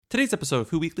Today's episode of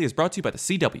Who Weekly is brought to you by the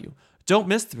CW. Don't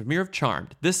miss the premiere of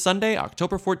Charmed this Sunday,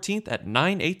 October 14th at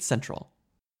 9/8 Central.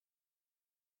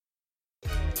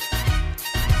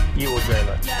 You or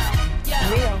Jayla?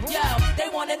 Yo, they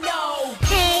wanna know.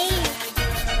 Hey,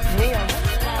 Mia.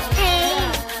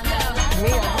 hey,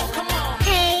 Mia. Come on.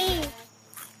 hey.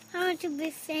 I want to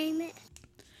be famous.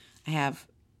 I have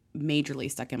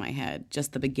majorly stuck in my head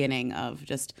just the beginning of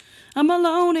just I'm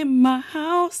alone in my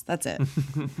house. That's it.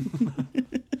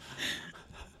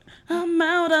 I'm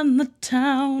out on the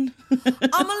town.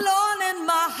 I'm alone in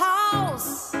my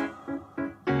house.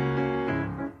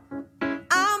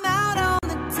 I'm out on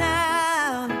the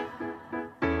town.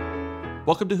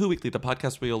 Welcome to Who Weekly, the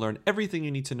podcast where you'll learn everything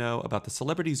you need to know about the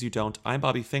celebrities you don't. I'm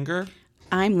Bobby Finger,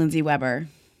 I'm Lindsay Weber.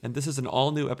 and this is an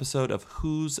all-new episode of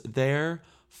Who's There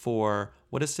for,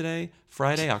 what is today?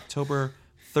 Friday, October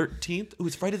 13th? Ooh,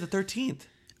 it's Friday the 13th.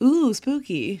 Ooh,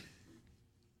 spooky.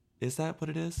 Is that what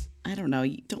it is? I don't know.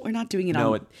 We're not doing it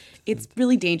No, on. It's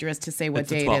really dangerous to say what It's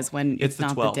the day it 12th. is when it's the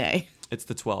not 12th. the day. It's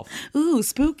the 12th. Ooh,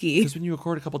 spooky. Because when you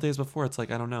record a couple days before, it's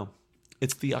like, I don't know.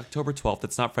 It's the October 12th.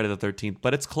 It's not Friday the 13th,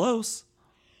 but it's close.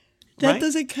 That right?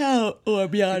 doesn't count. Oh,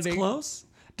 I'm It's yawning. close.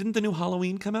 Didn't the new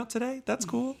Halloween come out today? That's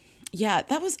cool. Yeah,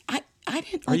 that was. I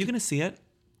didn't. Are you going to see it?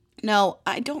 No,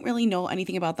 I don't really know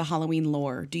anything about the Halloween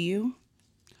lore. Do you?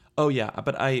 Oh, yeah.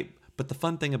 But the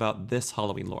fun thing about this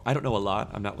Halloween lore, I don't know a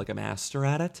lot. I'm not like a master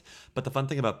at it. But the fun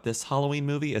thing about this Halloween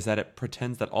movie is that it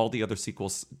pretends that all the other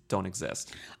sequels don't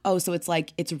exist. Oh, so it's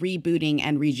like it's rebooting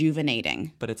and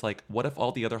rejuvenating. But it's like, what if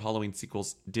all the other Halloween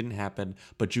sequels didn't happen,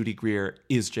 but Judy Greer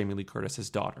is Jamie Lee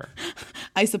Curtis's daughter?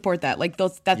 I support that. Like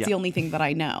that's Yeah. the only thing that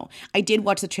I know. I did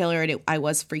watch the trailer and I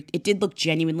was freaked. It did look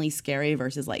genuinely scary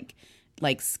versus like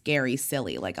scary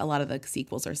silly. Like a lot of the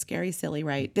sequels are scary silly,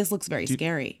 right? This looks very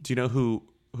scary. Do you know who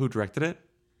directed it?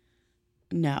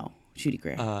 No, Judy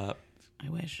Greer. I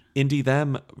wish. Indie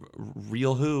Them,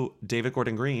 Real Who, David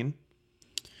Gordon Green.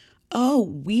 Oh,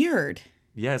 weird.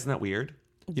 Yeah, isn't that weird?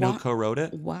 You know who What? co-wrote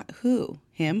it? What? Who?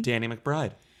 Him? Danny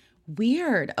McBride.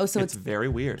 Weird. Oh, so It's very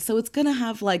weird. so it's gonna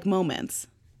have like moments.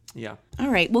 Yeah. All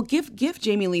right. Well, give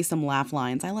Jamie Lee some laugh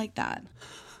lines. I like that.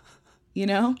 You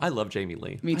know? I love Jamie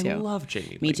Lee. Me too. I love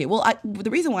Jamie Lee. Me too. Well, the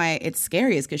reason why it's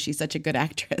scary is because she's such a good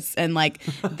actress, and like,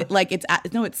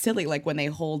 it's silly. Like when they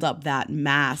hold up that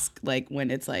mask, like when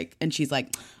it's like, and she's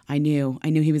like, I knew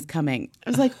he was coming. I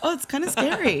was like, oh, it's kind of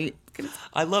scary.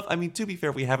 I mean, to be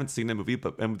fair, we haven't seen the movie,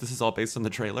 but and this is all based on the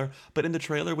trailer. But in the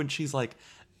trailer, when she's like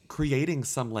creating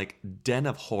some like den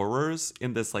of horrors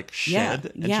in this like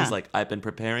shed, and yeah. she's like, I've been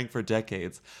preparing for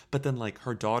decades. But then like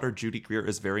her daughter Judy Greer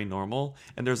is very normal,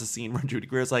 and there's a scene where Judy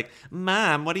Greer is like,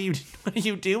 Mom, what are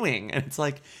you doing? And it's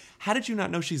like, how did you not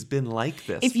know she's been like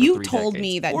this? If for you 3 told decades?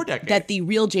 me 4 that decades? the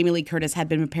real Jamie Lee Curtis had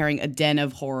been preparing a den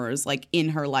of horrors like in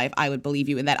her life, I would believe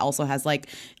you. And that also has like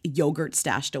yogurt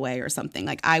stashed away or something.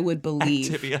 Like I would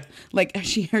believe. Activia. Like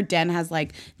her den has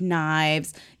like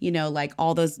knives, like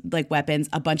all those like weapons,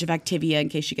 a bunch of Activia in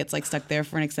case she gets like stuck there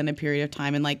for an extended period of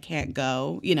time and like can't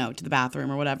go, to the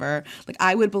bathroom or whatever. Like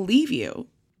I would believe you.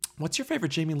 What's your favorite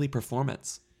Jamie Lee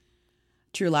performance?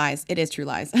 True Lies. It is True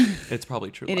Lies. It's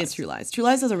probably True It Lies. is True Lies. True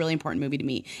Lies is a really important movie to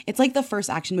me. It's like the first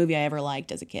action movie I ever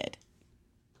liked as a kid.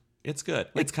 It's good.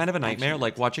 It's kind of a nightmare.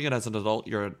 Like watching it as an adult,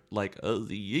 you're like, oh,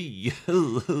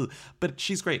 but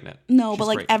she's great in it. No, She's but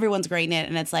like great. everyone's great in it,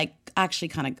 and it's like actually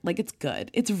kind of like it's good.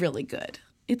 It's really good.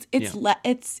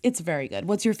 It's very good.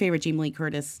 What's your favorite Jamie Lee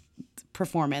Curtis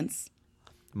performance?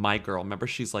 My Girl. Remember,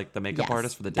 she's like the makeup Yes,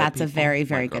 artist for the dead that's a people? very My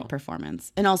very Girl. good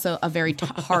performance, and also a very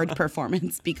hard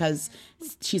performance because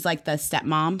she's like the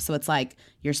stepmom, so it's like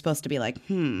you're supposed to be like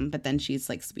but then she's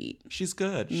like sweet. She's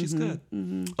good. She's good.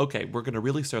 Okay, we're gonna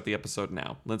really start the episode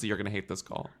now. Lindsay, you're gonna hate this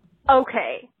call.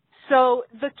 Okay, so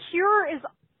The Cure is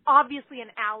obviously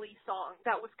an Ally song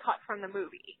that was cut from the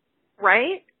movie,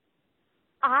 right?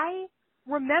 I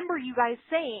remember you guys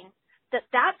saying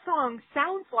that song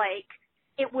sounds like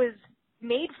it was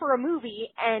made for a movie,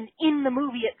 and in the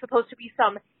movie it's supposed to be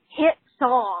some hit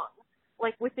song,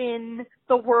 like within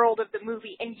the world of the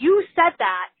movie. And you said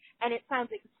that, and it sounds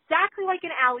exactly like an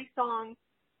Ally song,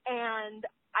 and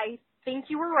I think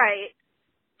you were right.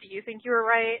 Do you think you were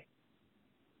right?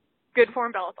 Good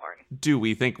form, Bella Thorne. Do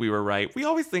we think we were right? We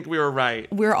always think we were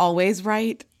right. We're always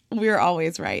right. We're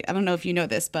always right. I don't know if you know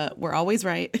this, but we're always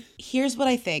right. Here's what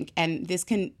I think, and this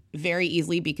can very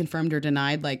easily be confirmed or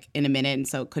denied like in a minute, and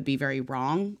so it could be very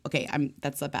wrong. Okay,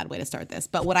 that's a bad way to start this.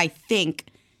 But what I think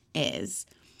is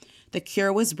The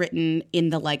Cure was written in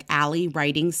the like Ally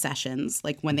writing sessions,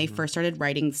 like when they first started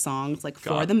writing songs like for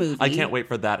God, the movie. I can't wait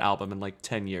for that album in like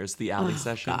 10 years, the Ally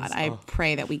sessions. God, I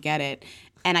pray that we get it.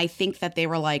 And I think that they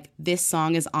were like, this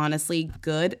song is honestly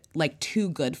good, like too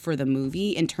good for the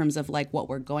movie in terms of like what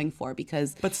we're going for,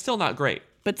 because But still not great.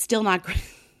 but still not great.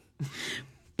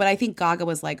 But I think Gaga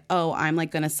was like, oh, I'm like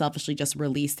going to selfishly just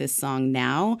release this song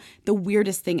now. The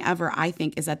weirdest thing ever, I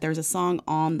think, is that there's a song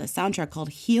on the soundtrack called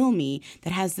Heal Me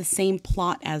that has the same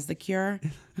plot as The Cure.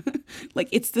 Like,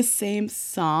 it's the same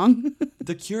song.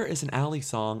 The Cure is an Ally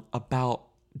song about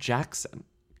Jackson,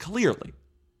 clearly.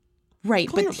 Right,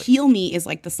 Clearly. but Heal Me is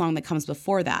like the song that comes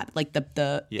before that. Like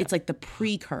Yeah. it's like the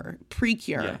pre-cure.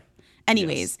 Yeah.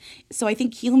 Anyways, so I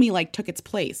think Heal Me like took its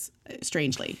place,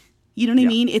 strangely. You know what I Yeah.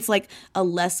 mean? It's like a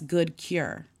less good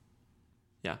Cure.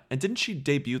 Yeah. And didn't she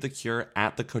debut The Cure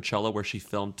at the Coachella where she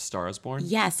filmed Star is Born?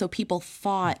 Yeah, so people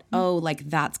thought, oh, like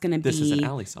that's going to be... This is an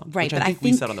Ally song. Right, Which but I think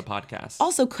we said on the podcast.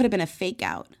 also could have been a fake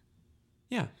out.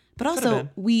 Yeah. But Could've also,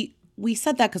 been. we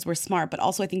said that because we're smart, but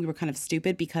also I think we were kind of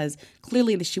stupid because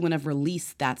clearly she wouldn't have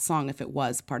released that song if it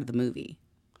was part of the movie.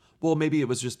 Well, maybe it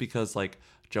was just because like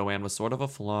Joanne was sort of a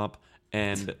flop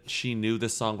and she knew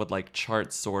this song would like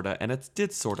chart sorta, and it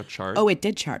did sort of chart. Oh, it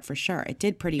did chart for sure. It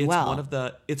did pretty It's well.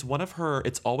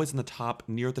 it's always in the top,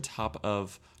 near the top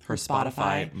of her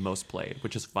Spotify most played,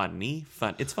 which is funny.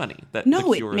 It's funny that No,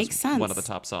 The it Cure makes is sense. one of the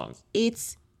top songs.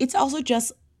 It's also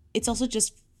just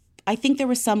I think there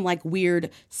was some like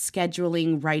weird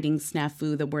scheduling writing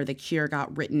snafu that where The Cure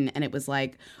got written and it was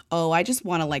like, oh, I just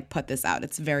want to like put this out.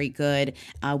 It's very good.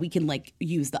 We can like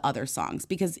use the other songs,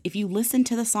 because if you listen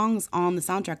to the songs on the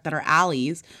soundtrack that are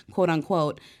Ally's, quote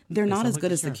unquote, they're not sound as like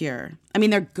good The as The Cure. I mean,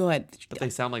 they're good. But they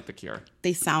sound like The Cure.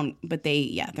 They sound, but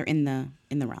they're in the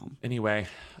realm. Anyway,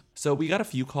 so we got a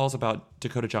few calls about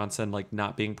Dakota Johnson like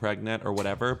not being pregnant or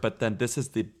whatever, but then this was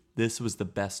the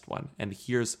best one. And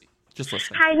just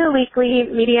listen. Hi, the weekly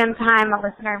medium time, a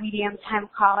listener, medium time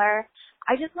caller.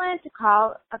 I just wanted to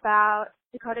call about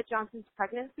Dakota Johnson's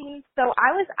pregnancy. So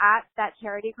I was at that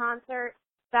charity concert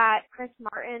that Chris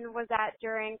Martin was at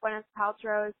during Gwyneth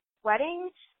Paltrow's wedding,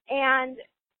 and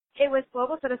it was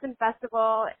Global Citizen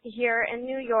Festival here in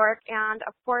New York, and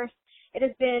of course it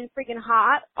has been freaking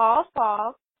hot all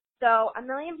fall. So 1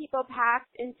 million people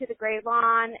packed into the Great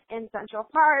Lawn in Central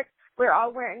Park. We're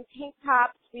all wearing tank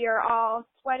tops. We are all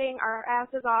sweating our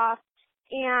asses off.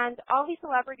 And all these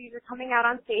celebrities are coming out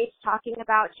on stage talking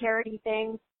about charity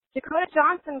things. Dakota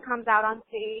Johnson comes out on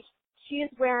stage. She is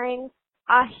wearing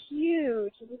a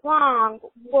huge, long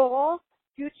wool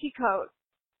Gucci coat,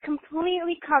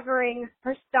 completely covering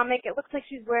her stomach. It looks like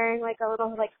she's wearing like a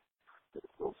little like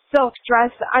silk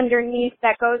dress underneath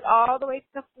that goes all the way to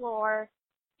the floor.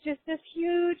 Just this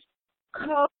huge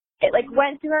coat. It like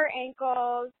went to her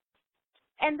ankles.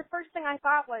 And the first thing I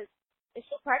thought was, is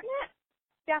she pregnant?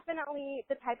 Definitely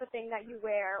the type of thing that you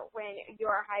wear when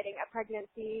you're hiding a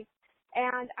pregnancy.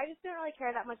 And I just didn't really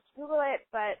care that much to Google it,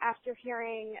 but after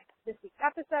hearing this week's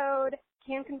episode,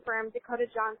 can confirm Dakota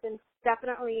Johnson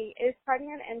definitely is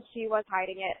pregnant, and she was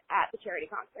hiding it at the charity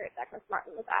concert that Chris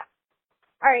Martin was at.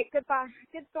 All right, goodbye.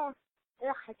 Good form.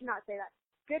 Ugh, I cannot say that.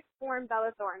 Good form,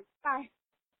 Bella Thorne. Bye.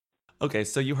 Okay,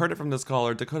 so you heard it from this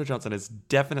caller. Dakota Johnson is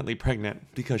definitely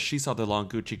pregnant because she saw the long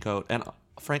Gucci coat. And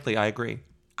frankly, I agree.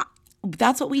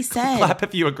 That's what we said. Clap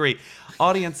if you agree.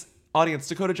 Audience,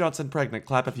 Dakota Johnson pregnant.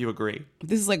 Clap if you agree.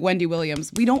 This is like Wendy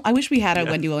Williams. I wish we had a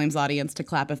Wendy Williams audience to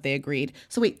clap if they agreed.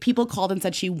 So wait, people called and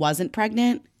said she wasn't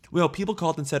pregnant? Well, people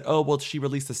called and said, oh, well, she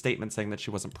released a statement saying that she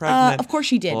wasn't pregnant. Of course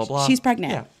she did. Blah, blah, blah. She's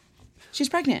pregnant. Yeah. She's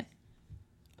pregnant.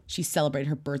 She celebrated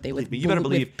her birthday with, me, you better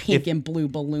believe with pink and blue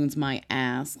balloons, my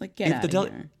ass. Like, get out of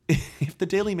here. If the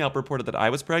Daily Mail reported that I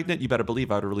was pregnant, you better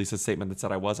believe I would release a statement that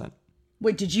said I wasn't.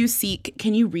 Wait, did you see,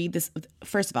 can you read this?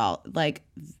 First of all, like,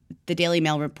 the Daily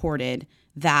Mail reported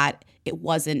that it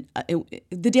wasn't,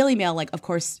 the Daily Mail, like, of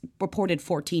course, reported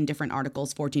 14 different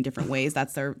articles, 14 different ways.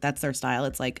 That's their style.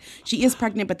 It's like, she is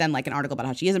pregnant, but then like an article about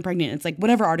how she isn't pregnant. It's like,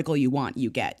 whatever article you want,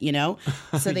 you get, you know?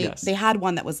 So they had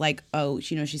one that was like, oh,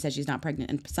 she said she's not pregnant.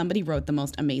 And somebody wrote the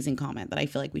most amazing comment that I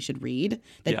feel like we should read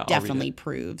that definitely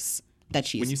proves that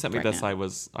she's When you sent pregnant. me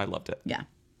this, I loved it. Yeah.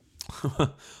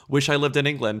 Wish I lived in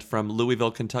England from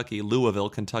Louisville, Kentucky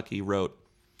wrote,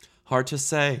 hard to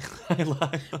say. I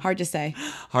lied. Hard to say.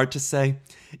 Hard to say.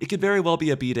 It could very well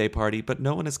be a B-Day party, but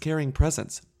no one is carrying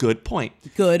presents. Good point.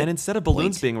 Good And instead of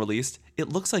balloons point. being released, it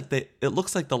looks like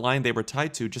the line they were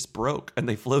tied to just broke and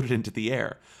they floated into the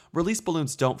air. Released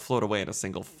balloons don't float away in a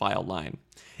single file line.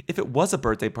 If it was a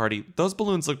birthday party, those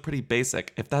balloons look pretty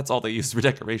basic if that's all they used for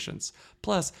decorations.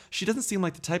 Plus, she doesn't seem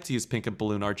like the type to use pink and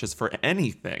balloon arches for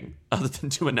anything other than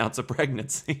to announce a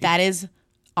pregnancy. That is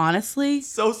honestly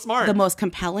so smart. the most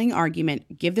compelling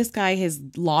argument. Give this guy his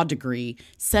law degree,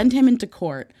 send him into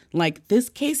court. Like, this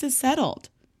case is settled.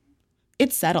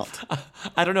 It's settled.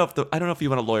 I don't know if you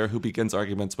want a lawyer who begins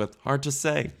arguments with hard to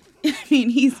say. I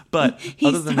mean, But he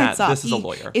other than that, starts off- this is a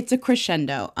lawyer. It's a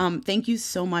crescendo. Thank you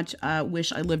so much.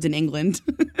 Wish I lived in England.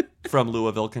 From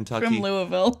Louisville, Kentucky. From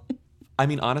Louisville. I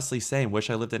mean, honestly, same.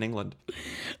 Wish I lived in England.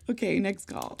 Okay, next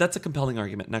call. That's a compelling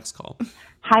argument. Next call.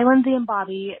 Hi, Lindsay and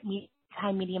Bobby.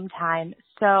 Medium time.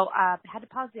 So, had to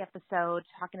pause the episode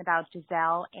talking about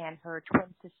Giselle and her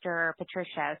twin sister,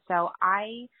 Patricia. So,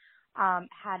 I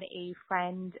had a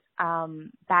friend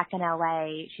back in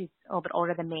LA. She's a little bit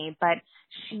older than me, but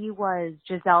she was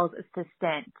Giselle's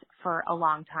assistant for a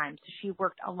long time. So, she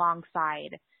worked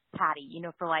alongside Patty,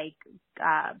 for like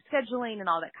scheduling and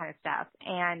all that kind of stuff.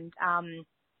 And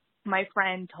my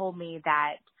friend told me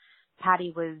that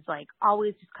Patty was like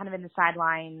always just kind of in the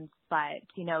sidelines, but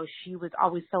she was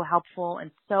always so helpful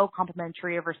and so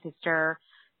complimentary of her sister,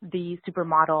 the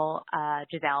supermodel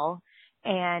Giselle.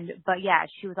 But yeah,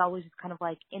 she was always just kind of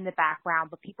like in the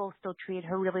background, but people still treated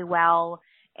her really well.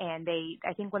 And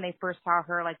I think when they first saw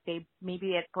her, like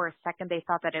for a second they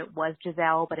thought that it was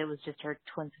Giselle, but it was just her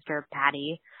twin sister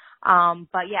Patty.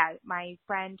 But yeah, my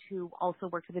friend who also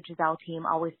worked for the Giselle team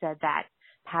always said that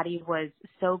Patty was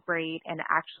so great and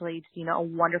actually, a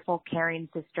wonderful, caring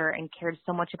sister and cared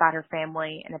so much about her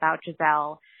family and about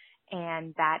Giselle.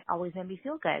 And that always made me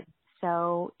feel good.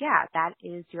 So yeah, that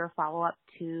is your follow-up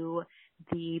to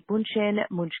the Bunchin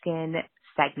Munchkin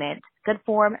segment. Good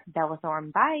form, Bella Thorne.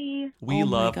 Bye. We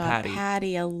love Patty.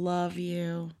 Patty, I love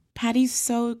you. Patty's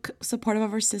so supportive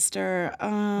of her sister.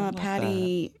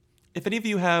 Patty. That. If any of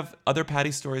you have other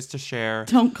Patty stories to share,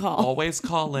 don't call. Always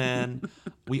call in.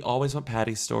 We always want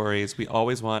Patty stories. We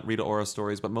always want Rita Ora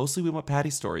stories, but mostly we want Patty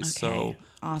stories. Okay, so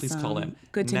awesome. Please call in.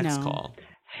 Good to Next know. call.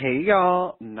 Hey,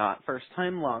 y'all. Not first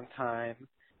time, long time.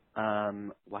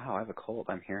 Wow, I have a cold.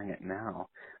 I'm hearing it now.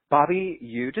 Bobby,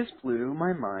 you just blew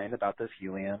my mind about this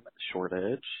helium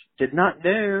shortage. Did not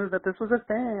know that this was a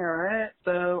thing, alright?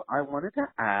 So I wanted to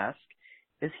ask,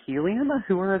 is helium a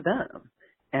who or a them?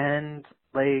 And,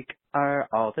 are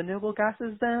all the noble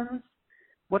gases them?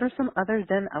 What are some other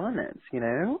them elements,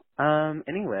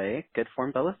 Anyway, good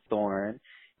form, Bella Thorne.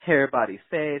 Hair, body,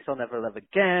 face, I'll never love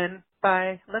again.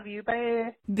 Bye. Love you.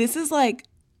 Bye. This is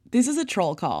a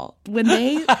troll call. When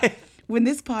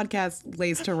this podcast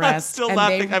lays to rest. I'm still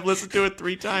laughing. I've listened to it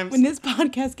 3 times. When this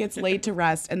podcast gets laid to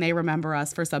rest and they remember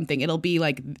us for something, it'll be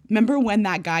like, remember when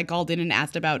that guy called in and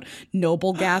asked about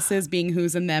noble gases being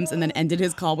who's and thems and then ended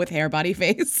his call with hair, body,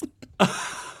 face?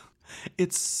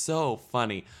 It's so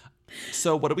funny.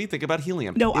 So what do we think about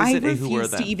helium? No, I it a who or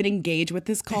refuse them? to even engage with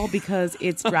this call because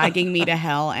it's dragging me to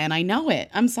hell and I know it.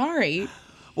 I'm sorry.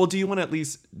 Well, do you want to at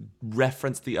least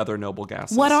reference the other noble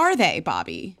gases? What are they,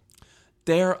 Bobby?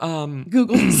 They're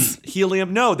Google's.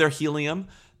 Helium. No, they're helium.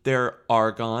 They're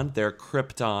argon. They're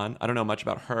krypton. I don't know much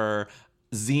about her.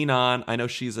 Xenon. I know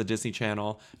she's a Disney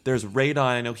Channel. There's radon.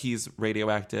 I know he's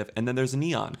radioactive. And then there's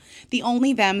neon. The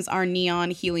only thems are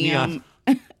neon, helium,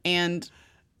 and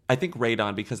I think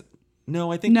radon because krypton. No,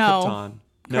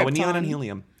 Krypton. neon and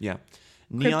helium. Yeah.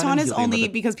 Neon Krypton and is helium only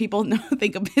because people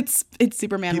think of it's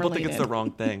Superman people related. think it's the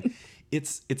wrong thing.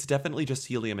 It's definitely just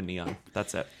helium and neon.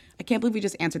 That's it. I can't believe we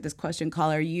just answered this question,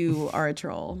 caller. You are a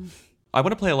troll. I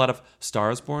want to play a lot of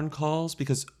Stars Born calls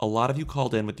because a lot of you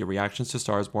called in with your reactions to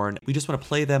Stars Born. We just want to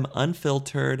play them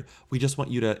unfiltered. We just want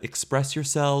you to express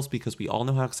yourselves because we all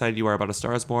know how excited you are about A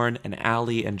Stars Born and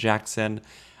Allie and Jackson.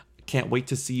 Can't wait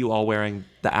to see you all wearing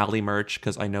the Allie merch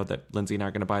because I know that Lindsay and I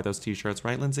are going to buy those t-shirts.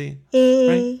 Right, Lindsay?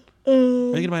 Right? Are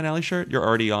you going to buy an Allie shirt? You're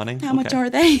already yawning? How much are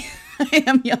they? I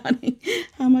am yawning.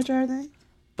 How much are they?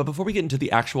 But before we get into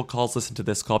the actual calls, listen to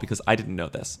this call because I didn't know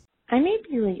this. I may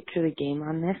be late to the game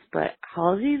on this, but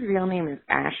Halsey's real name is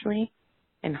Ashley,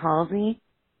 and Halsey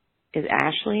is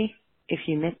Ashley if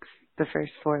you mix the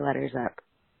first 4 letters up.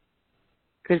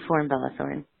 Good form, Bella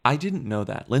Thorne. I didn't know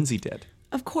that. Lindsay did.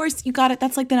 Of course, you got it.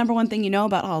 That's like the number one thing you know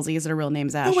about Halsey is her real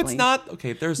name's Ashley. No, it's not.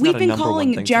 Okay, there's We've not a been number one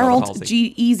calling thing to know about Gerald, Halsey.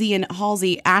 G-Eazy, and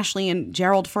Halsey, Ashley, and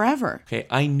Gerald forever. Okay,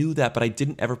 I knew that, but I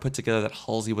didn't ever put together that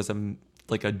Halsey was a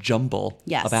jumble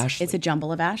of Ashley. It's a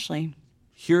jumble of Ashley.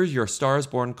 Here's your Stars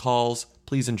Born calls.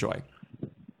 Please enjoy.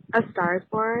 A Star is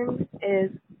Born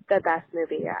is the best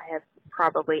movie I have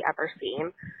probably ever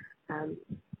seen.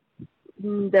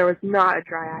 There was not a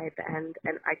dry eye at the end,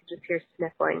 and I could just hear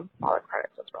sniffling while the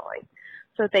credits was rolling.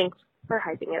 So thanks for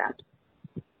hyping it up.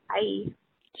 Bye.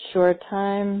 Short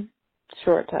time.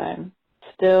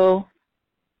 Still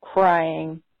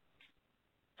crying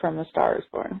from A Star is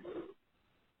Born.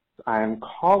 I'm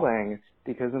calling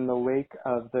because in the wake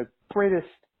of the greatest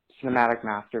cinematic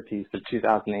masterpiece of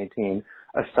 2018,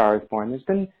 A Star is Born, there's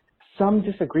been some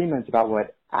disagreements about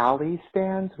what Ally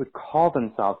stans would call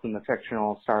themselves in the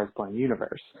fictional Star is Born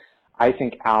universe. I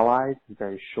think allies is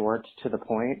very short to the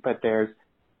point, but there's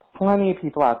plenty of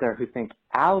people out there who think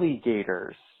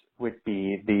alligators would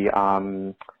be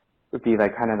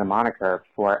like kind of the moniker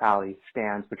for Ally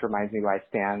stans, which reminds me why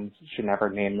stans should never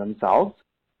name themselves.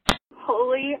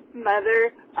 Holy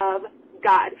Mother of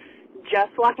God.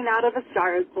 Just walking out of A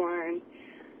Star is Born.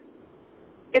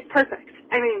 It's perfect.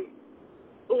 I mean,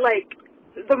 like,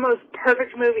 the most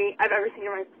perfect movie I've ever seen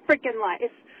in my freaking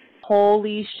life.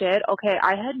 Holy shit. Okay,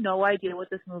 I had no idea what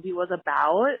this movie was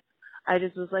about. I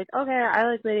just was like, okay, I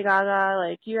like Lady Gaga.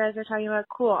 Like, you guys are talking about,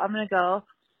 cool, I'm gonna go.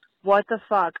 What the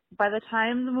fuck? By the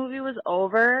time the movie was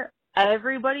over,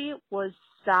 everybody was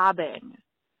sobbing.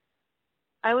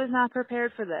 I was not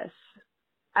prepared for this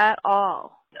at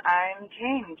all. I'm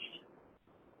changed.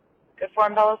 Good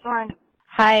form, Bella Thorne.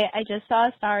 Hi, I just saw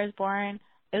A Star is Born.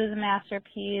 It was a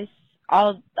masterpiece.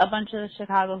 A bunch of the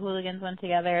Chicago hooligans went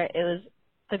together. It was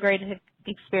the greatest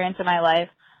experience of my life.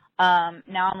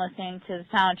 Now I'm listening to the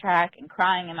soundtrack and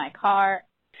crying in my car.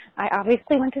 I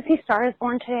obviously went to see Star is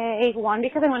Born today. One,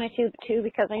 because I wanted to. Two,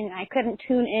 because I couldn't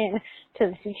tune in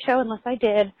to the show unless I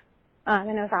did. And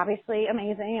it was obviously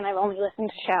amazing, and I've only listened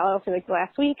to Shallow for like the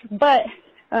last week. But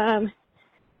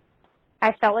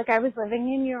I felt like I was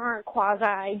living in your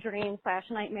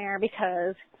quasi-dream/nightmare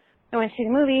because I went to see the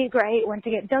movie, great, went to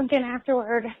get Dunkin'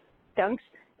 afterward,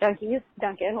 Dunkies,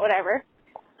 Dunkin', whatever.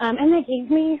 And they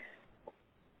gave me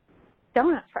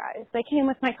donut fries. They came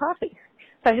with my coffee.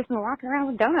 So I've just been walking around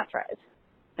with donut fries.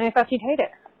 And I thought you'd hate it.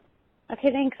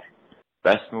 Okay, thanks.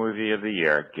 Best movie of the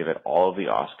year. Give it all of the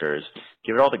Oscars.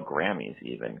 Give it all the Grammys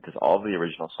even, because all of the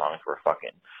original songs were fucking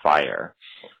fire.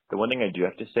 The one thing I do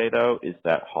have to say, though, is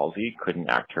that Halsey couldn't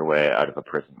act her way out of a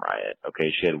prison riot.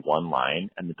 Okay, she had one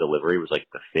line, and the delivery was like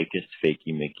the fakest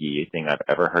fakey Mickey thing I've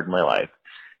ever heard in my life.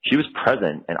 She was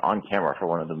present and on camera for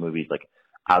one of the movie's like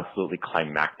absolutely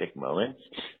climactic moments,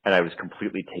 and I was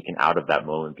completely taken out of that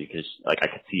moment because like I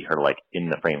could see her like in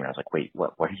the frame, and I was like, wait,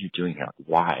 what are you doing here?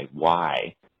 Why?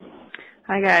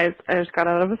 Hi guys, I just got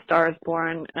out of A Star is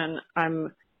Born and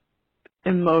I'm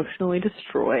emotionally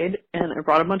destroyed, and I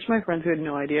brought a bunch of my friends who had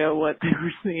no idea what they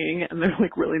were seeing, and they're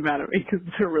like really mad at me because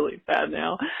they're really sad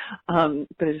now.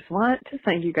 But I just want to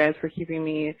thank you guys for keeping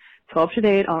me so up to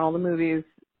date on all the movies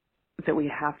that we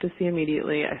have to see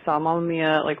immediately. I saw Mamma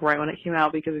Mia like right when it came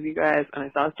out because of you guys, and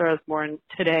I saw A Star is Born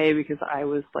today because I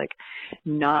was like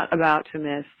not about to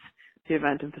miss the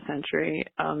event of the century,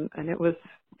 and it was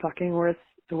fucking worth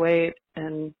the wait,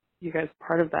 and you guys are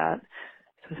part of that.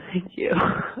 So thank you.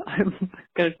 I'm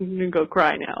gonna go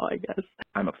cry now, I guess.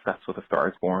 I'm obsessed with A Star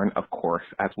is Born, of course,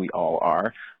 as we all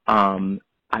are.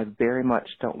 I very much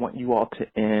don't want you all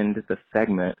to end the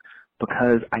segment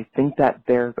because I think that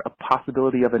there's a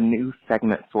possibility of a new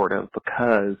segment, sort of,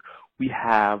 because we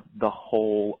have the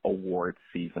whole award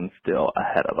season still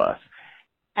ahead of us.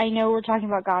 I know we're talking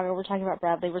about Gaga, we're talking about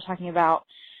Bradley, we're talking about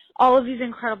all of these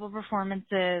incredible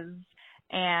performances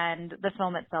and the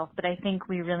film itself, but I think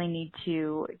we really need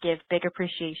to give big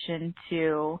appreciation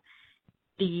to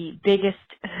the biggest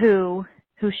who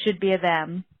should be a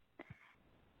them,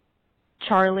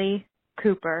 Charlie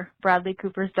Cooper, Bradley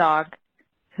Cooper's dog,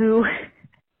 who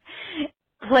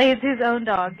plays his own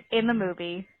dog in the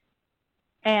movie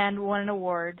and won an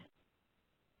award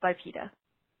by PETA.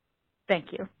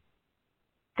 Thank you.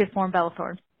 Good form, Bella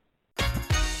Thorne.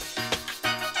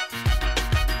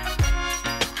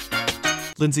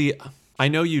 Lindsay, I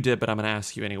know you did, but I'm going to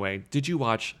ask you anyway. Did you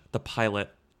watch the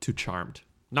pilot to Charmed?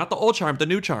 Not the old Charmed, the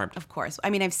new Charmed. Of course. I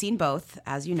mean, I've seen both,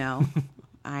 as you know.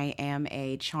 I am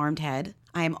a Charmed head.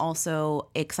 I am also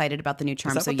excited about the new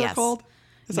Charmed. Is that what they're called?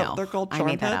 Is that what they're called?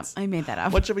 Charmed heads? I made that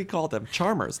up. What should we call them?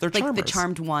 Charmers. They're like charmers. the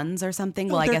Charmed ones or something?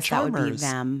 No, well, I they're guess that would be charmers.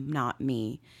 them, not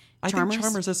me. I think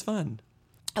Charmers is fun.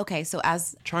 Okay, so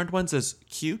as... Charmed ones is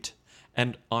cute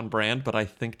and on brand, but I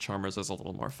think Charmers is a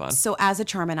little more fun. So as a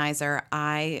Charmanizer,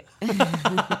 I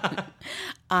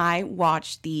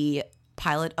watched the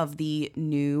pilot of the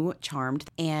new Charmed,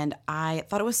 and I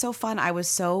thought it was so fun. I was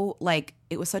so, like,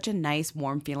 it was such a nice,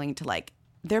 warm feeling to, like,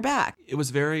 they're back. It was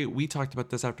very, we talked about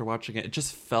this after watching it.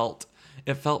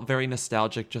 It felt very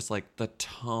nostalgic, just like the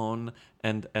tone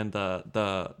and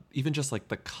the even just like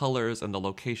the colors and the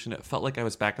location. It felt like I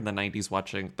was back in the 90s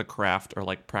watching The Craft or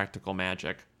like Practical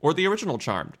Magic or the original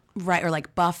Charmed. Right, or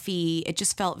like Buffy. It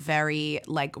just felt very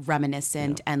like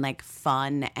reminiscent and like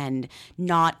fun and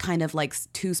not kind of like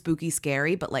too spooky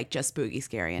scary, but like just spooky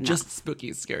scary enough. Just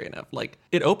spooky scary enough. Like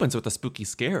it opens with a spooky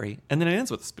scary and then it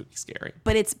ends with a spooky scary.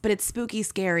 But it's spooky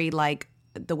scary like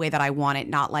the way that I want it,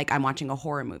 not like I'm watching a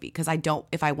horror movie. Because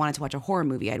if I wanted to watch a horror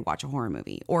movie, I'd watch a horror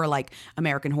movie. Or like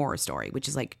American Horror Story, which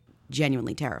is like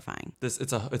genuinely terrifying.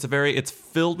 It's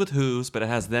filled with who's, but it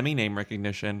has them-y name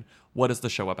recognition. What is the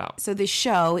show about? So this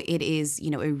show, it is, a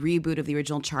reboot of the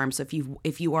original Charmed. So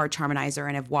if you are a Charmanizer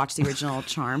and have watched the original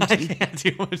Charmed, I can't do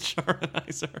a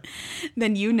Charmanizer.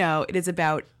 Then it is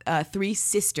about 3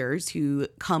 sisters who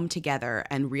come together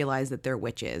and realize that they're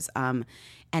witches.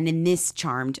 And in this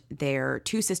Charmed, they're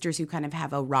 2 sisters who kind of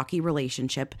have a rocky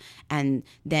relationship, and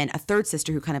then a third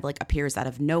sister who kind of like appears out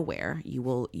of nowhere. You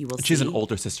will She's see. an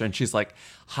older sister, and she's like,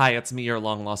 "Hi, it's me, your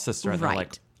long lost sister." And Right. they're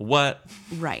like, "What?"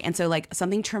 Right. And so like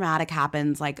something traumatic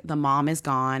happens, like the mom is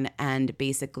gone, and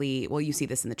basically, well, you see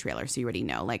this in the trailer, so you already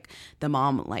know, like the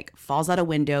mom like falls out a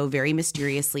window very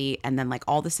mysteriously, and then like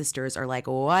all the sisters are like,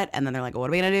 "What?" And then they're like, "What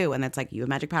are we gonna do?" And it's like, "You have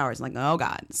magic powers." And like, "Oh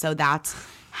God." So that's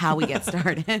how we get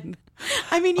started.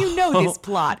 I mean, this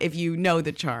plot if you know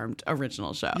the Charmed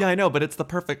original show. Yeah, I know, but it's the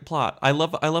perfect plot. I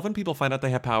love when people find out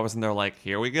they have powers and they're like,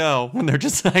 "Here we go," when they're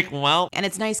just like, "Well." And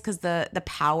it's nice because the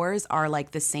powers are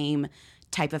like the same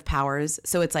type of powers.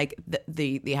 So it's like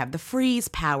you have the freeze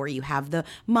power, you have the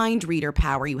mind reader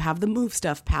power, you have the move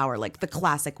stuff power, like the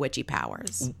classic witchy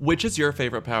powers. Which is your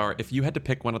favorite power? If you had to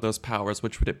pick one of those powers,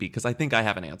 which would it be? Because I think I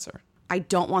have an answer. I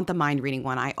don't want the mind reading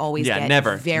one. I always get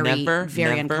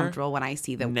very uncomfortable when I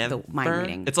see the mind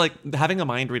reading. It's like having a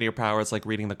mind reader power is like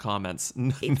reading the comments.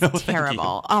 It's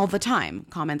terrible. All the time.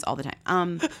 Comments all the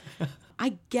time.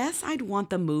 I guess I'd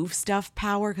want the move stuff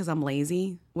power because I'm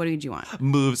lazy. What did you want?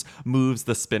 Moves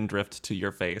the spindrift to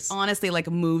your face. Honestly, like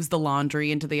moves the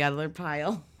laundry into the other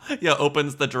pile. Yeah,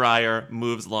 opens the dryer,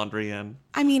 moves laundry in.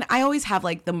 I mean, I always have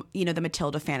like the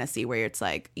Matilda fantasy where it's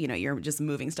like, you're just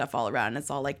moving stuff all around and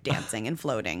it's all like dancing and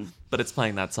floating. But it's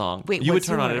playing that song. Wait, you would what's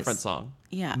turn on a yours? different song.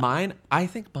 Yeah. I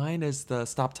think mine is the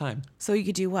stop time. So you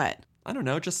could do what? I don't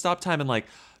know, just stop time and like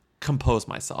compose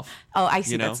myself. Oh, I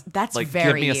see. That's like,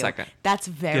 very give me a you. second. That's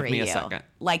very give me a you. second.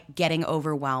 Like getting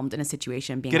overwhelmed in a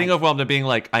situation, getting overwhelmed and being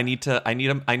like, I need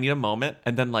a moment,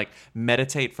 and then like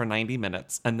meditate for 90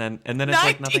 minutes, and then it's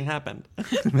like nothing happened.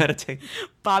 Meditate.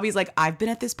 Bobby's like, I've been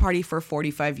at this party for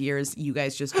 45 years. You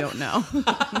guys just don't know.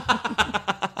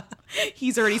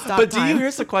 He's already stopped time.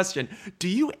 Here's the question. Do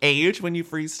you age when you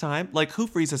freeze time? Like, who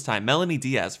freezes time? Melanie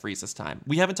Diaz freezes time.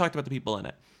 We haven't talked about the people in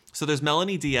it. So there's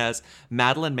Melanie Diaz,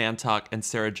 Madeline Mantock, and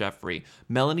Sarah Jeffrey.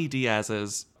 Melanie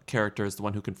Diaz's character is the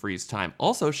one who can freeze time.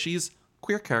 Also, she's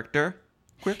queer character.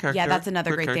 Yeah, that's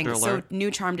another great thing. Alert. So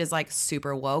New Charmed is like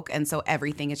super woke, and so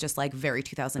everything is just like very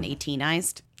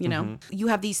 2018ized, You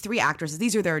have these 3 actresses.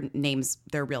 These are their names,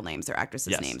 their real names, their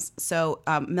actresses' names. So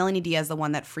Melanie Diaz, the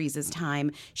one that freezes time,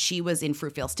 she was in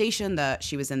Fruitvale Station.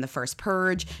 She was in the first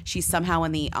Purge. She's somehow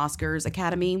in the Oscars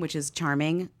Academy, which is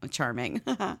charming.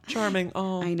 Charming.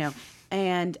 Oh. I know.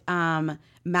 And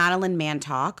Madeline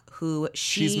Mantock, who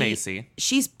she's Macy.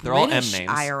 She's They're all British M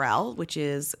names. IRL, which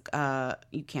is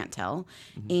you can't tell.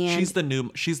 And she's the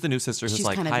new sister who's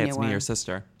like, "Hi, it's me, your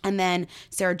sister." And then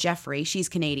Sarah Jeffrey, she's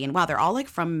Canadian. Wow, they're all like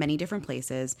from many different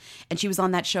places. And she was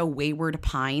on that show Wayward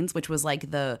Pines, which was like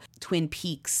the Twin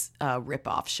Peaks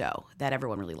ripoff show that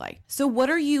everyone really liked. So what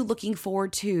are you looking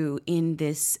forward to in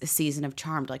this season of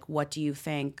Charmed? Like, what do you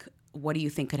think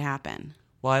could happen?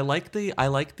 Well, I like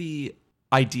the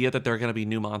idea that there are going to be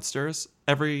new monsters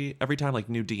every time, like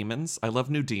new demons. I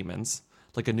love new demons,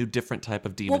 like a new different type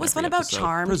of demon. What was fun about episode,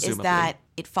 Charmed is presumably. that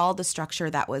it followed the structure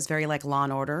that was very like Law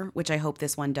and Order, which I hope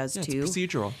this one does too. It's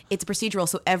procedural. It's procedural,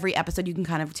 so every episode you can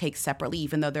kind of take separately,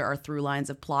 even though there are through lines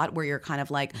of plot where you're kind of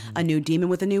like a new demon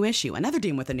with a new issue, another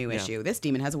demon with a new issue. This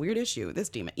demon has a weird issue. This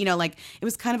demon, like it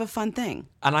was kind of a fun thing.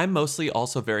 And I'm mostly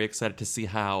also very excited to see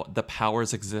how the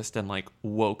powers exist in like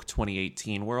woke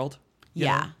 2018 world.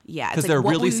 Yeah. Because they're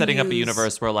really setting up a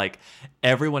universe where like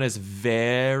everyone is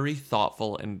very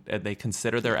thoughtful and they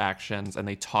consider their actions and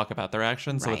they talk about their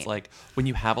actions. So it's like when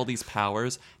you have all these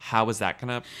powers, how is that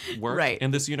going to work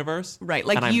in this universe? Right.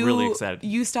 Like and I'm really excited.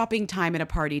 You stopping time at a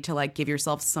party to like give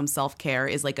yourself some self-care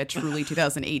is like a truly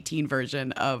 2018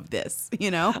 version of this,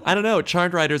 I don't know.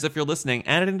 Charmed writers, if you're listening,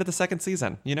 add it into the second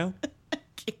season,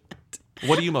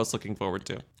 What are you most looking forward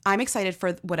to? I'm excited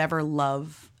for whatever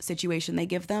love situation they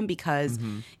give them because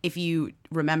if you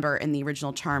remember in the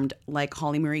original Charmed, like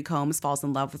Holly Marie Combs falls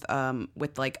in love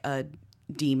with like a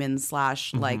demon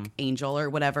 / like angel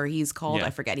or whatever he's called. Yeah. I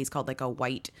forget. He's called like a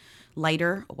white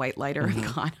lighter.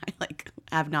 God,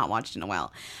 I have not watched in a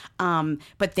while.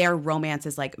 But their romance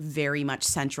is like very much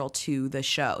central to the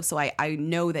show. So I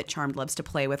know that Charmed loves to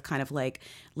play with kind of like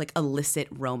illicit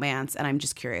romance, and I'm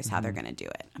just curious how they're going to do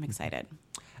it. I'm excited.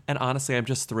 And honestly, I'm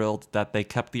just thrilled that they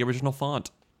kept the original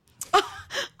font.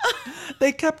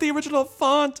 They kept the original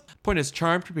font. Point is,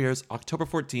 Charmed premieres October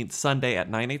 14th, Sunday at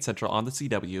 9/8 Central on the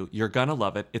CW. You're gonna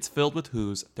love it. It's filled with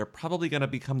who's. They're probably gonna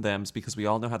become thems because we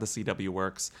all know how the CW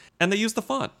works. And they use the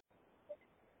font.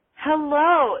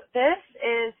 Hello, this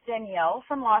is Danielle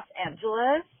from Los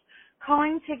Angeles,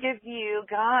 calling to give you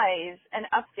guys an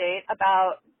update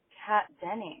about Kat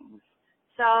Dennings.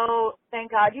 So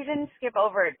thank God you didn't skip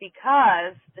over it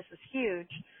because this is huge.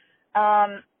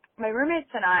 My roommates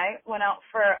and I went out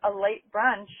for a late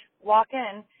brunch, walk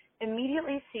in,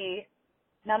 immediately see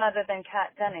none other than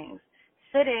Kat Dennings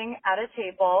sitting at a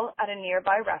table at a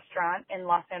nearby restaurant in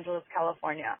Los Angeles,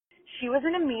 California. She was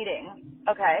in a meeting,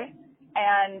 okay,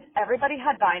 and everybody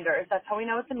had binders. That's how we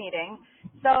know it's a meeting.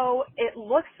 So it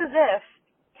looks as if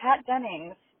Kat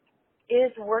Dennings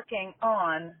is working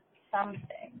on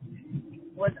something.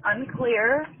 Was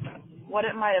unclear what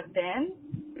it might have been.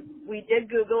 We did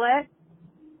Google it.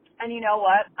 And you know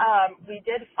what? We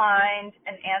did find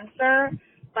an answer,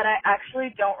 but I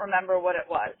actually don't remember what it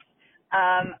was.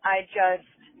 I just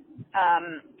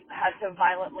had to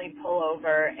violently pull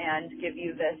over and give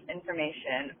you this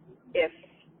information if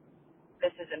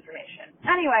this is information.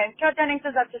 Anyway, Kat Dennings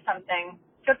is up to something.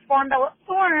 Good form, Bella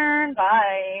Thorne.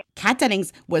 Bye. Kat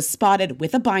Dennings was spotted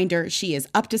with a binder. She is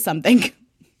up to something.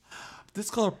 This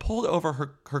caller pulled over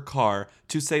her car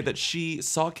to say that she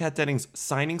saw Kat Dennings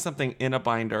signing something in a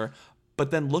binder,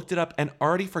 but then looked it up and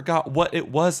already forgot what it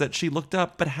was that she looked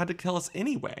up, but had to tell us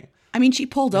anyway. I mean, she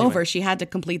pulled over. She had to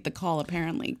complete the call,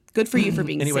 apparently. Good for you for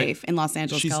being safe in Los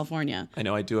Angeles, California. I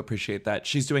know, I do appreciate that.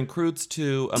 She's doing Croods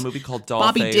to a movie called Dollface.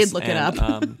 Bobby did look it up.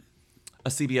 A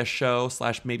CBS show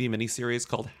 / maybe miniseries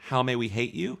called How May We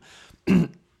Hate You.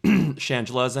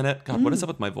 Shangela's in it. God, what is up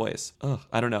with my voice? Ugh,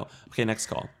 I don't know. Okay, next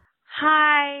call.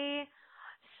 Hi.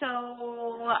 So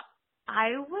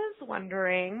I was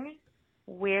wondering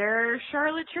where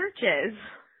Charlotte Church is.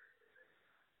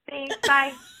 Thanks.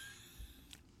 Bye.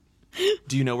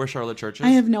 Do you know where Charlotte Church is? I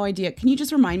have no idea. Can you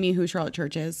just remind me who Charlotte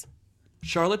Church is?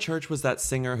 Charlotte Church was that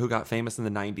singer who got famous in the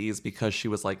 90s because she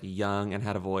was like young and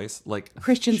had a voice. Like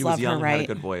Christians she was love young her, and right? had a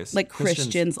good voice. Like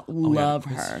Christians love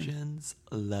her. Christians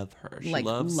love her. She Like,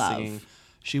 loves love. singing.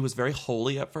 She was very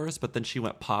holy at first, but then she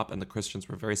went pop, and the Christians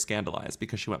were very scandalized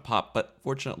because she went pop. But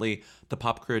fortunately, the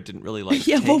pop career didn't really like.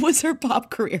 Yeah, take. what was her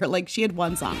pop career? Like, she had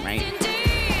one song, right?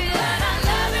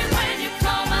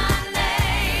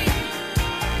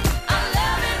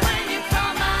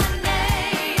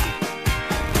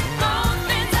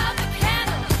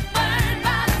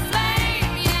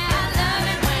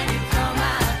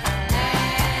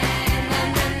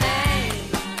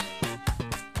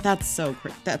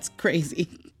 That's crazy.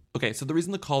 Okay, so the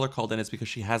reason the caller called in is because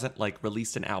she hasn't like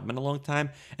released an album in a long time,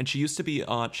 and she used to be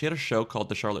on. She had a show called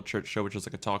The Charlotte Church Show, which was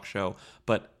like a talk show,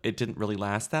 but it didn't really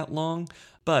last that long.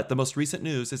 But the most recent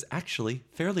news is actually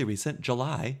fairly recent.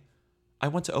 July, I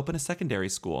want to open a secondary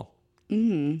school.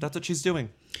 That's what she's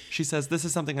doing. She says, this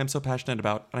is something I'm so passionate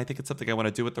about, and I think it's something I want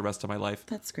to do with the rest of my life.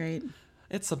 That's great.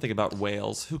 It's something about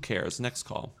whales. Who cares? Next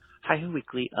call. Hi, Who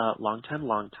Weekly. Long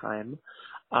time.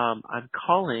 I'm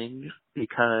calling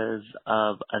because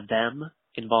of them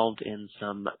involved in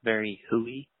some very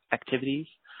hooey activities.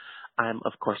 I'm,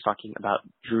 of course, talking about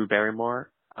Drew Barrymore,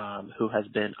 who has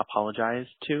been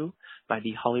apologized to by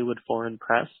the Hollywood Foreign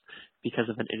Press because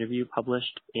of an interview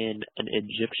published in an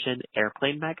Egyptian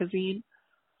airplane magazine.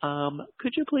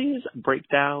 Could you please break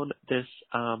down this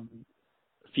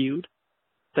feud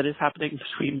that is happening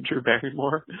between Drew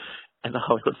Barrymore and the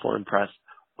Hollywood Foreign Press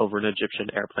over an Egyptian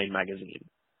airplane magazine?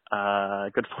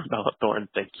 Good for Bella Thorne.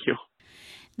 Thank you.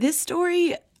 This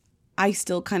story, I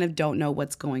still kind of don't know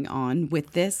what's going on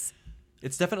with this.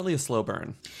 It's definitely a slow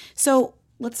burn. So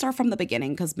let's start from the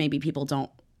beginning because maybe people don't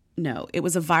know. It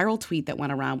was a viral tweet that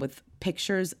went around with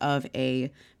pictures of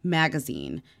a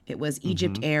magazine. It was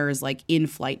Egypt Air's like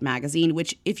in-flight magazine,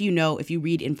 which if you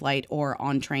read in-flight or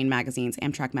on-train magazines,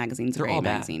 Amtrak magazines, They're or all A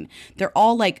bad. magazine, they're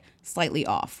all like slightly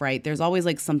off, right? There's always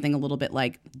like something a little bit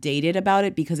like dated about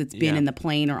it because it's been Yeah. in the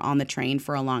plane or on the train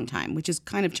for a long time, which is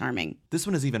kind of charming. This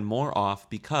one is even more off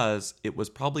because it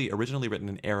was probably originally written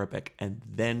in Arabic and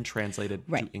then translated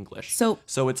to English. So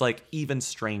it's like even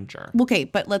stranger. Okay,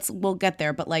 but we'll get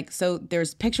there. But like, so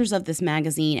there's pictures of this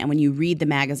magazine, and when you read the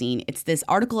magazine, it's this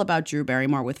article about Drew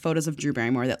Barrymore with photos of Drew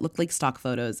Barrymore that look like stock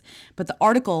photos. But the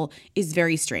article is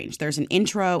very strange. There's an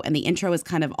intro, and the intro is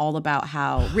kind of all about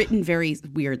how, written very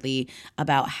weirdly,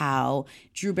 about how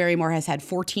Drew Barrymore has had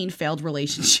 14 failed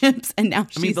relationships, and now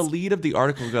she's... I mean, the lead of the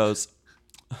article goes...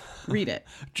 Read it.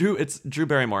 It's Drew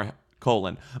Barrymore, :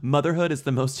 motherhood is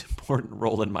the most important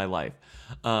role in my life.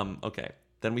 Okay,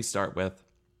 then we start with...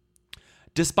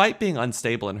 Despite being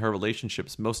unstable in her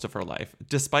relationships most of her life,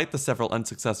 despite the several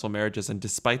unsuccessful marriages, and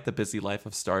despite the busy life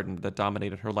of stardom that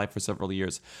dominated her life for several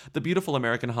years, the beautiful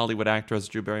American Hollywood actress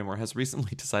Drew Barrymore has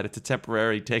recently decided to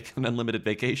temporarily take an unlimited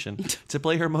vacation to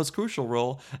play her most crucial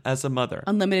role as a mother.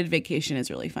 Unlimited vacation is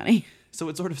really funny. So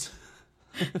it's sort of...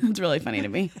 It's really funny to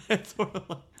me. It's sort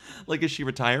of like, is she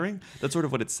retiring? That's sort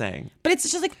of what it's saying. But it's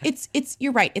just like, it's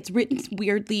you're right. It's written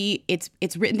weirdly. It's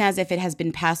written as if it has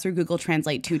been passed through Google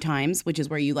Translate 2 times, which is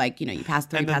where you you pass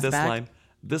through, and you then pass back.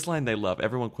 this line they love.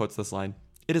 Everyone quotes this line.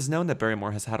 It is known that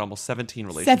Barrymore has had almost 17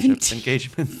 relationships,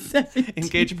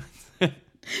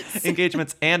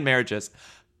 engagements, and marriages.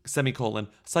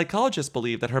 Psychologists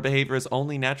believe that her behavior is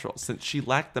only natural since she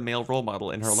lacked the male role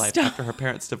model in her life after her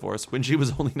parents' divorce when she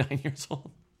was only 9 years old.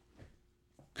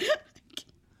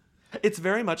 It's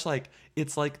very much like,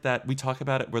 it's like that we talk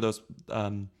about it where those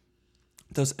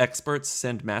experts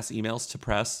send mass emails to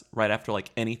press right after like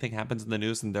anything happens in the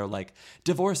news, and they're like,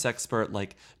 divorce expert,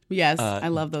 like, yes, I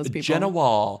love those people. Jenna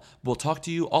Wall will talk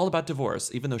to you all about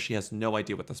divorce, even though she has no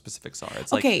idea what the specifics are.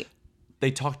 It's like they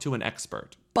talk to an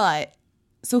expert. But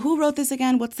so who wrote this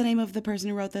again? What's the name of the person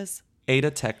who wrote this?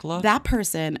 Ada Tekla. That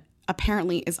person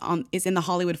apparently is in the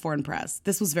Hollywood Foreign Press.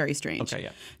 This was very strange. Okay,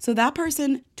 yeah. So that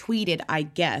person tweeted, I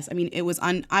guess. I mean, it was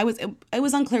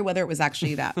unclear whether it was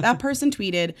actually that. That person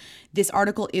tweeted, this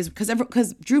article is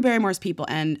because Drew Barrymore's people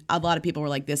and a lot of people were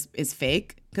like, this is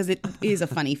fake, because it is a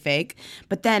funny fake.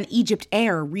 But then Egypt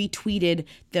Air retweeted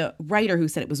the writer who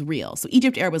said it was real. So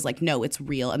Egypt Air was like, no, it's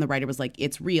real, and the writer was like,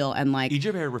 it's real, and like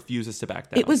Egypt Air refuses to back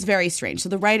down. It was very strange. So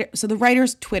the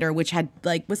writer's Twitter, which had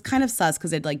like was kind of sus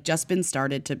because it like just been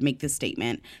started to make this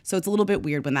statement. So it's a little bit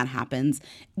weird when that happens.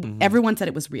 Mm-hmm. Everyone said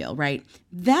it was real, right?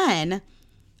 Then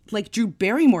like Drew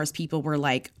Barrymore's people were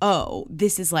like, oh,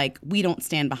 this is like, we don't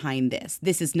stand behind this.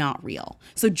 This is not real.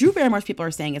 So Drew Barrymore's people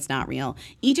are saying it's not real.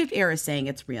 Egypt Air is saying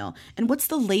it's real. And what's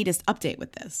the latest update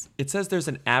with this? It says there's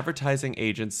an advertising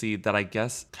agency that I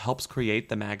guess helps create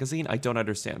the magazine. I don't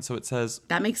understand. So it says...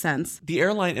 That makes sense. The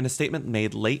airline, in a statement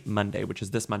made late Monday, which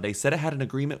is this Monday, said it had an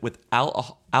agreement with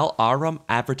Al Aram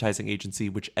Advertising Agency,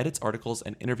 which edits articles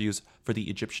and interviews for the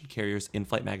Egyptian carrier's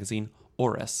in-flight magazine,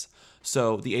 Oris.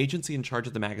 So the agency in charge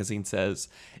of the magazine says,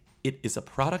 it is a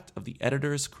product of the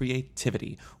editor's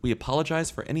creativity. We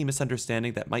apologize for any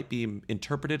misunderstanding that might be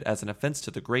interpreted as an offense to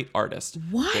the great artist.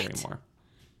 What? Barrymore.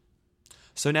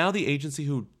 So now the agency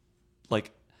who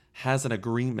like has an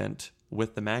agreement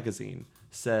with the magazine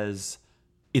says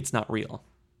it's not real.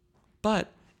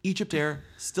 But Egypt Air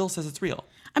still says it's real.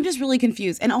 I'm just really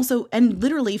confused. And also,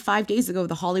 literally 5 days ago,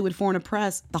 the Hollywood Foreign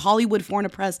Press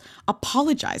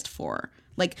apologized for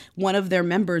like one of their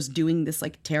members doing this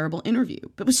like terrible interview.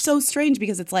 But it was so strange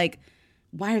because it's like,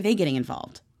 why are they getting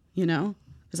involved? You know,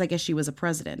 because I guess she was a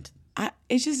president.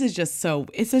 It's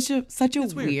such a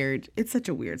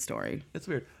weird story. It's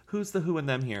weird. Who's the who and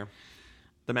them here?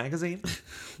 The magazine?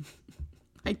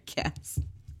 I guess.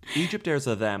 Egypt Air's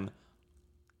a them.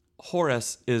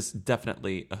 Horus is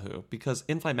definitely a who, because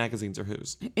in-flight magazines are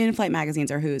who's. In-flight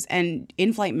magazines are who's, and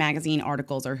in-flight magazine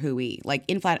articles are hooey. Like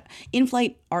in-flight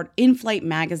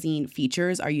magazine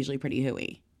features are usually pretty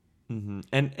hooey. Mm-hmm.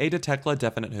 And Ada Tekla,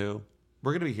 definite who.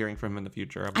 We're going to be hearing from him in the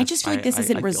future. I just feel like this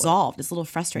isn't resolved. It's a little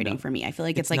frustrating for me. I feel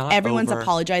like it's like everyone's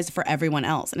apologized for everyone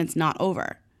else, and it's not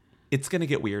over. It's going to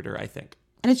get weirder, I think.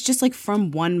 And it's just like from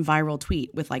one viral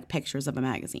tweet with like pictures of a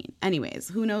magazine. Anyways,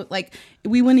 who knows? Like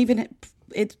we wouldn't even...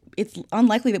 It's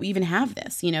unlikely that we even have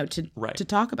this, you know, to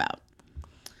talk about.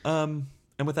 And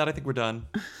with that, I think we're done.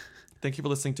 Thank you for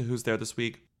listening to Who's There This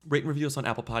Week. Rate and review us on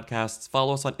Apple Podcasts.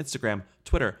 Follow us on Instagram,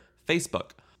 Twitter, Facebook.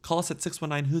 Call us at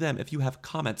 619-WHO-THEM if you have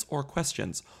comments or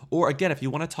questions. Or again, if you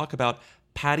want to talk about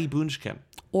Patty Bunchkin.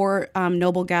 Or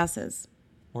Noble Gases.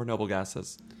 Oh,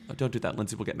 don't do that.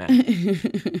 Lindsay will get mad.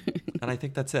 And I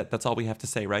think that's it. That's all we have to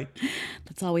say, right?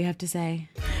 That's all we have to say.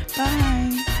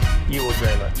 Bye. You will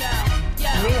dream it.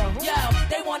 Yo,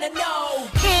 they wanna know.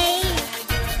 Hey.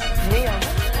 Hey.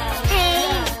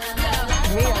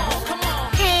 Come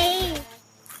on. Hey.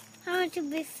 I want to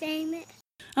be famous.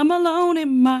 I'm alone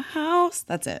in my house.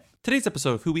 That's it. Today's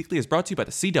episode of Who Weekly is brought to you by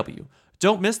the CW.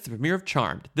 Don't miss the premiere of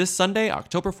Charmed this Sunday,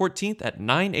 October 14th at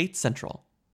 9/8 Central.